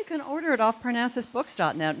it. Or you can order it off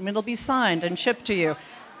parnassusbooks.net, and it'll be signed and shipped to you.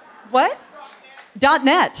 What?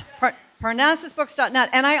 .net. Parnassusbooks.net.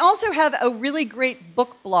 And I also have a really great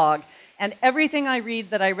book blog and everything I read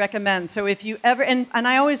that I recommend. So if you ever, and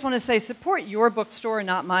I always want to say, support your bookstore,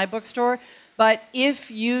 not my bookstore. But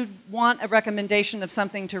if you want a recommendation of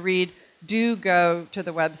something to read, do go to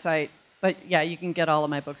the website. But yeah, you can get all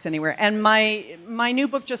of my books anywhere. And my new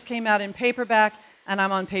book just came out in paperback, and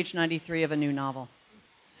I'm on page 93 of a new novel.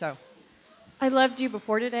 So. I loved you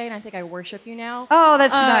before today, and I think I worship you now. Oh,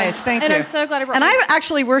 that's nice. Thank you. And I'm so glad I brought. And I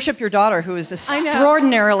actually worship your daughter, who is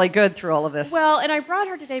extraordinarily good through all of this. Well, and I brought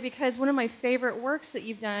her today because one of my favorite works that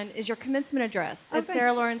you've done is your commencement address at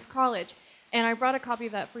Sarah Lawrence College. And I brought a copy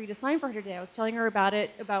of that for you to sign for her today. I was telling her about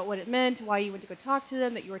it, about what it meant, why you went to go talk to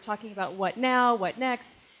them, that you were talking about what now, what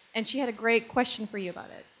next. And she had a great question for you about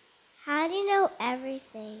it. How do you know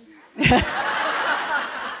everything?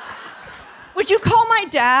 Would you call my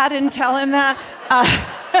dad and tell him that?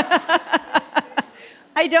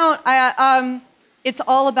 I don't. It's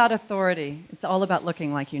all about authority. It's all about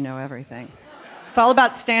looking like you know everything. It's all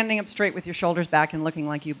about standing up straight with your shoulders back and looking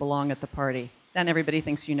like you belong at the party. Then everybody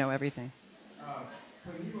thinks you know everything.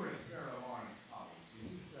 When you were at Sarah Lawrence College,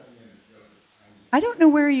 did you study under Joseph Campbell? I don't know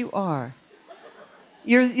where you are.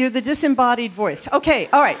 You're the disembodied voice. Okay,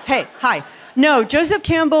 all right. Hey, hi. No, Joseph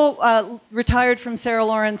Campbell retired from Sarah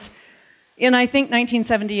Lawrence in, I think,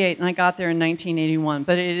 1978, and I got there in 1981.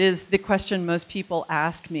 But it is the question most people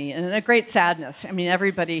ask me, and a great sadness. I mean,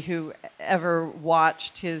 everybody who ever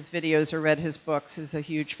watched his videos or read his books is a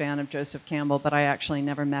huge fan of Joseph Campbell, but I actually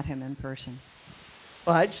never met him in person.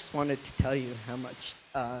 Well, I just wanted to tell you how much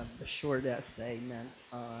the short essay meant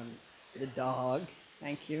on the dog.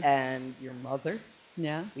 Thank you. And your mother.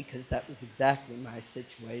 Yeah. Because that was exactly my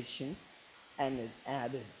situation, and it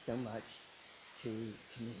added so much to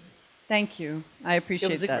me. Thank you. I appreciate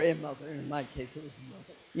that. It was a grandmother. In my case, it was a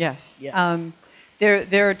mother. Yes. Yes.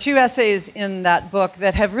 There are two essays in that book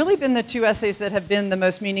that have really been the two essays that have been the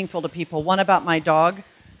most meaningful to people. One about my dog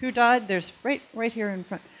who died. There's right here in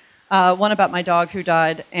front. One about my dog who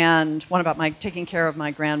died, and one about taking care of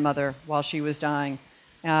my grandmother while she was dying.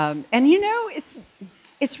 And you know,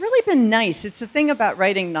 it's really been nice. It's the thing about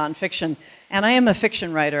writing nonfiction, and I am a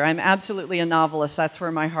fiction writer. I'm absolutely a novelist. That's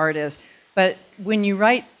where my heart is. But when you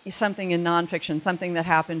write something in nonfiction, something that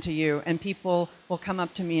happened to you, and people will come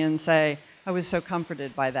up to me and say, I was so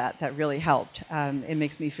comforted by that. That really helped. It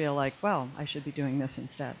makes me feel like, well, I should be doing this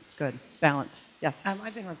instead. It's good. Balance. Yes?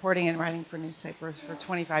 I've been reporting and writing for newspapers for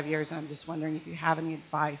 25 years, and I'm just wondering if you have any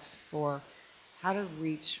advice for how to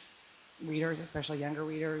reach readers, especially younger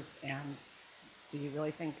readers, and do you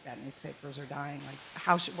really think that newspapers are dying? Like,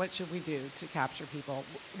 what should we do to capture people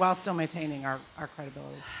while still maintaining our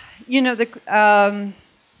credibility? You know,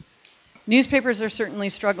 newspapers are certainly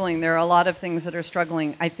struggling. There are a lot of things that are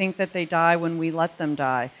struggling. I think that they die when we let them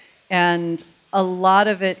die. And a lot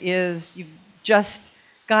of it is you've just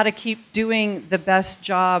got to keep doing the best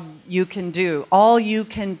job you can do. All you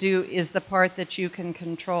can do is the part that you can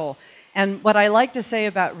control. And what I like to say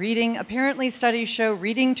about reading, apparently studies show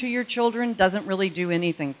reading to your children doesn't really do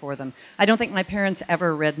anything for them. I don't think my parents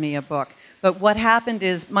ever read me a book. But what happened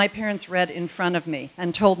is my parents read in front of me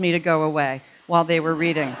and told me to go away while they were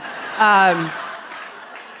reading. I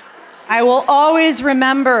will always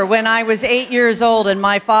remember when I was 8 years old and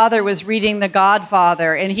my father was reading The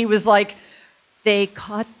Godfather, and he was like, they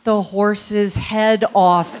cut the horse's head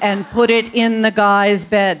off and put it in the guy's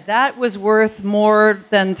bed. That was worth more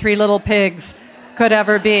than Three Little Pigs could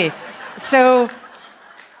ever be. So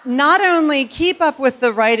not only keep up with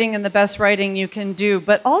the writing and the best writing you can do,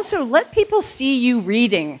 but also let people see you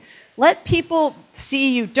reading. Let people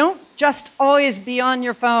see you. Don't just always be on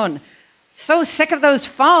your phone. So sick of those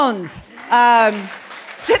phones.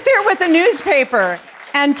 Sit there with a newspaper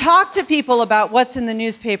and talk to people about what's in the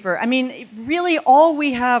newspaper. I mean, really all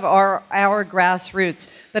we have are our grassroots.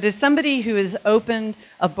 But as somebody who has opened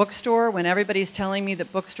a bookstore when everybody's telling me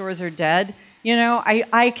that bookstores are dead, you know,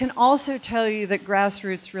 I can also tell you that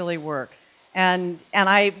grassroots really work. And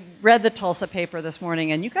I read the Tulsa paper this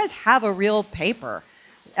morning, and you guys have a real paper.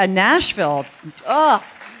 Nashville,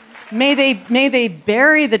 may they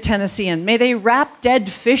bury the Tennessean. May they wrap dead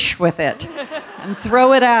fish with it and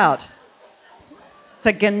throw it out. It's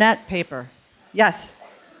a Gannett paper. Yes?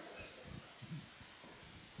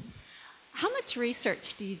 How much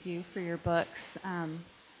research do you do for your books?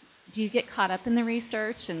 do you get caught up in the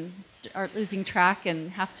research and start losing track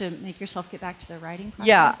and have to make yourself get back to the writing process?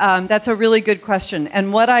 Yeah, that's a really good question.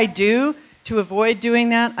 And what I do to avoid doing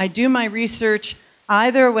that, I do my research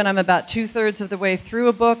either when I'm about 2/3 of the way through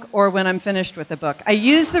a book or when I'm finished with a book. I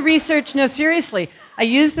use the research, no, seriously, I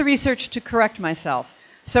use the research to correct myself.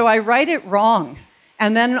 So I write it wrong,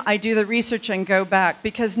 and then I do the research and go back,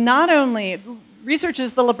 because not only, research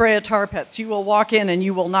is the La Brea tar pits. You will walk in and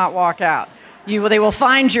you will not walk out. They will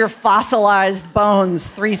find your fossilized bones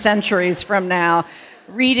 3 centuries from now,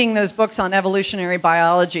 reading those books on evolutionary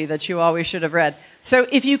biology that you always should have read. So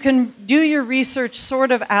if you can do your research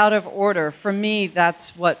sort of out of order, for me,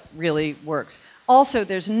 that's what really works. Also,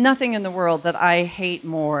 there's nothing in the world that I hate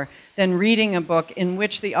more than reading a book in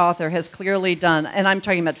which the author has clearly done, and I'm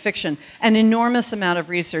talking about fiction, an enormous amount of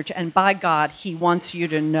research, and by God, he wants you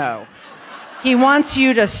to know. He wants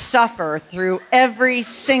you to suffer through every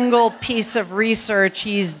single piece of research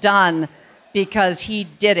he's done because he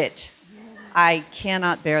did it. I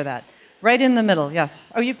cannot bear that. Right in the middle, yes.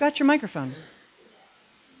 Oh, you've got your microphone.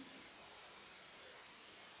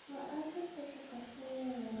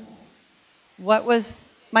 What was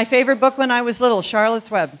my favorite book when I was little?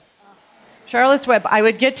 Charlotte's Web. Charlotte's Web. I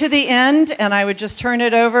would get to the end and I would just turn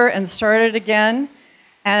it over and start it again.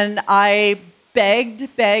 And I begged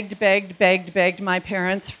my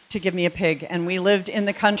parents to give me a pig. And we lived in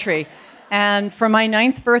the country. And for my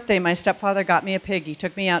 9th birthday, my stepfather got me a pig. He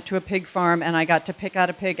took me out to a pig farm and I got to pick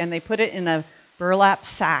out a pig. And they put it in a burlap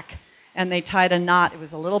sack. And they tied a knot. It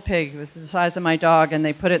was a little pig. It was the size of my dog. And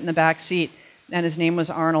they put it in the back seat. And his name was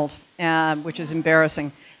Arnold, which is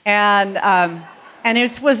embarrassing. And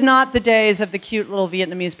it was not the days of the cute little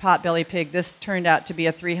Vietnamese potbelly pig. This turned out to be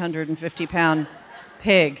a 350-pound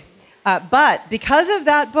pig. But because of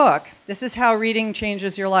that book, this is how reading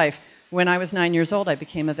changes your life. When I was 9 years old, I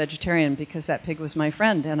became a vegetarian because that pig was my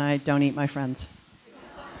friend, and I don't eat my friends.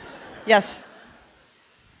 Yes?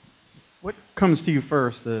 What comes to you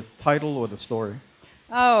first, the title or the story?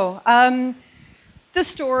 Oh, the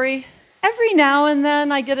story. Every now and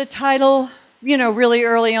then I get a title, really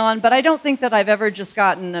early on, but I don't think that I've ever just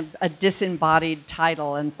gotten a disembodied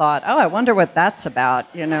title and thought, oh, I wonder what that's about,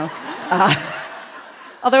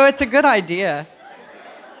 Although it's a good idea.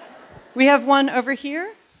 We have one over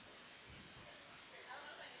here.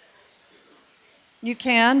 You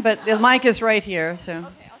can, but the mic is right here, so.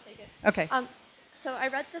 Okay, I'll take it. Okay. So I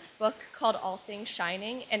read this book called All Things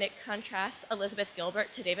Shining, and it contrasts Elizabeth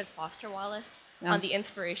Gilbert to David Foster Wallace on the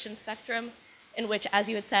inspiration spectrum, in which, as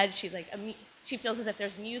you had said, she's like she feels as if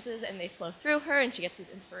there's muses and they flow through her, and she gets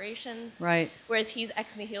these inspirations. Right. Whereas he's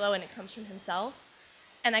ex nihilo and it comes from himself.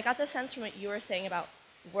 And I got the sense from what you were saying about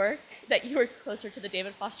work that you were closer to the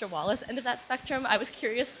David Foster Wallace end of that spectrum. I was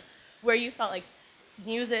curious where you felt like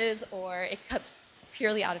muses, or it comes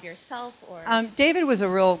purely out of yourself, or. David was a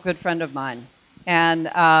real good friend of mine. And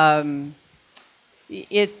I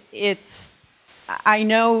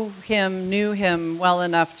knew him well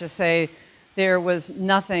enough to say there was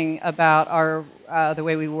nothing about the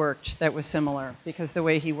way we worked that was similar, because the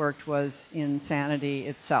way he worked was insanity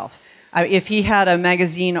itself. If he had a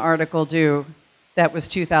magazine article due that was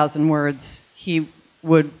 2,000 words, he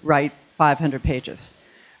would write 500 pages.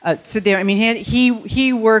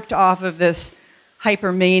 He worked off of this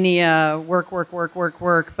hypermania, work,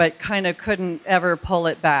 but kind of couldn't ever pull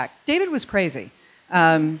it back. David was crazy.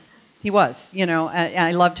 He was,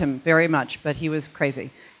 I loved him very much, but he was crazy.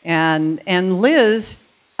 And Liz,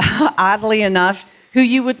 oddly enough, who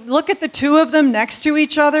you would look at the two of them next to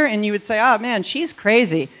each other and you would say, oh man, she's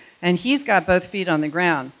crazy, and he's got both feet on the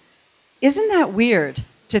ground. Isn't that weird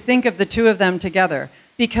to think of the two of them together?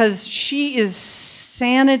 Because she is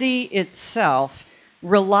sanity itself,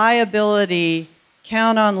 reliability.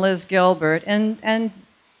 Count on Liz Gilbert, and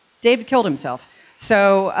David killed himself.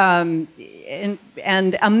 So,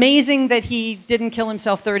 and amazing that he didn't kill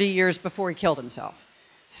himself 30 years before he killed himself.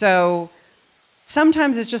 So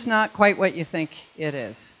sometimes it's just not quite what you think it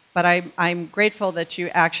is. But I'm grateful that you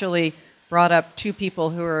actually brought up two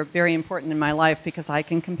people who are very important in my life, because I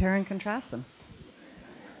can compare and contrast them.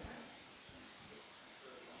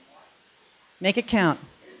 Make it count.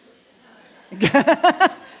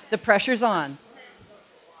 The pressure's on.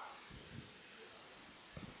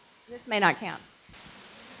 This may not count.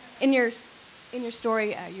 In your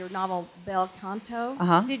story, your novel Bel Canto,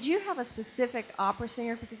 did you have a specific opera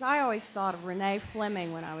singer? Because I always thought of Renee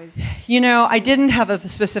Fleming when I was. I didn't have a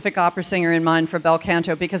specific opera singer in mind for Bel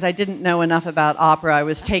Canto because I didn't know enough about opera. I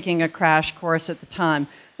was taking a crash course at the time.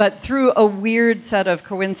 But through a weird set of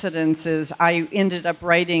coincidences, I ended up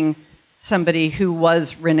writing somebody who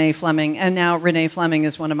was Renee Fleming, and now Renee Fleming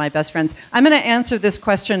is one of my best friends. I'm going to answer this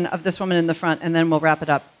question of this woman in the front, and then we'll wrap it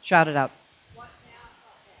up. Shout it out.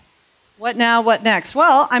 What now, what next?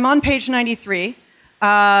 Well, I'm on page 93.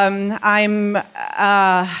 I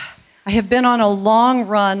have been on a long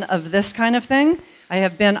run of this kind of thing. I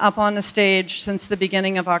have been up on the stage since the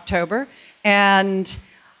beginning of October, and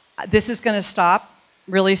this is going to stop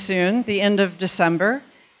really soon, the end of December,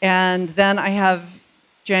 and then I have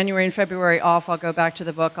January and February off. I'll go back to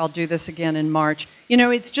the book. I'll do this again in March. You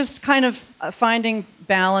know, it's just kind of finding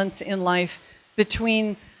balance in life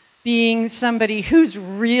between being somebody who's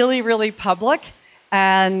really, really public,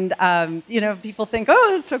 and you know, people think,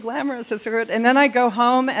 oh, it's so glamorous, it's so good. And then I go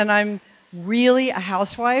home and I'm really a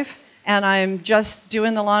housewife, and I'm just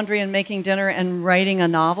doing the laundry and making dinner and writing a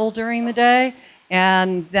novel during the day.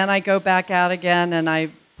 And then I go back out again and I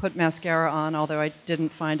put mascara on, although I didn't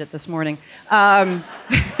find it this morning.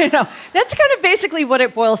 You know, that's kind of basically what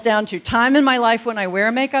it boils down to. Time in my life when I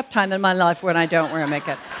wear makeup, time in my life when I don't wear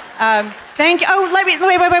makeup. Thank you.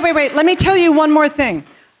 Oh, wait. Let me tell you one more thing.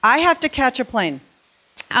 I have to catch a plane,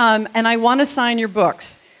 and I want to sign your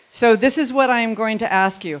books. So this is what I am going to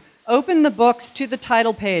ask you. Open the books to the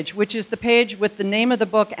title page, which is the page with the name of the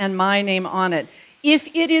book and my name on it.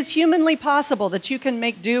 If it is humanly possible that you can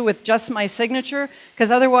make do with just my signature,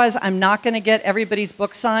 because otherwise I'm not going to get everybody's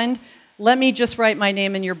book signed, let me just write my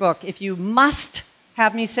name in your book. If you must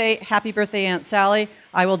have me say, happy birthday, Aunt Sally,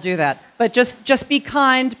 I will do that. But just be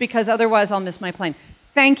kind, because otherwise I'll miss my plane.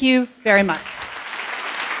 Thank you very much.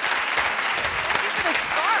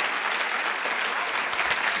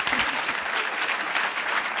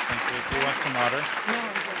 Do you want some water? No.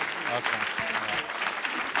 Okay.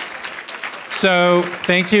 So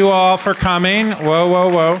thank you all for coming.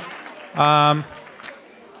 Whoa.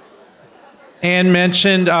 Anne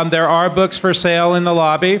mentioned there are books for sale in the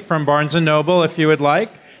lobby from Barnes & Noble if you would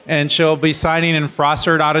like. And she'll be signing in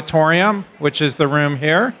Frossard Auditorium, which is the room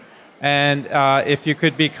here. And if you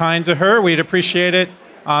could be kind to her, we'd appreciate it.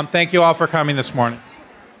 Thank you all for coming this morning.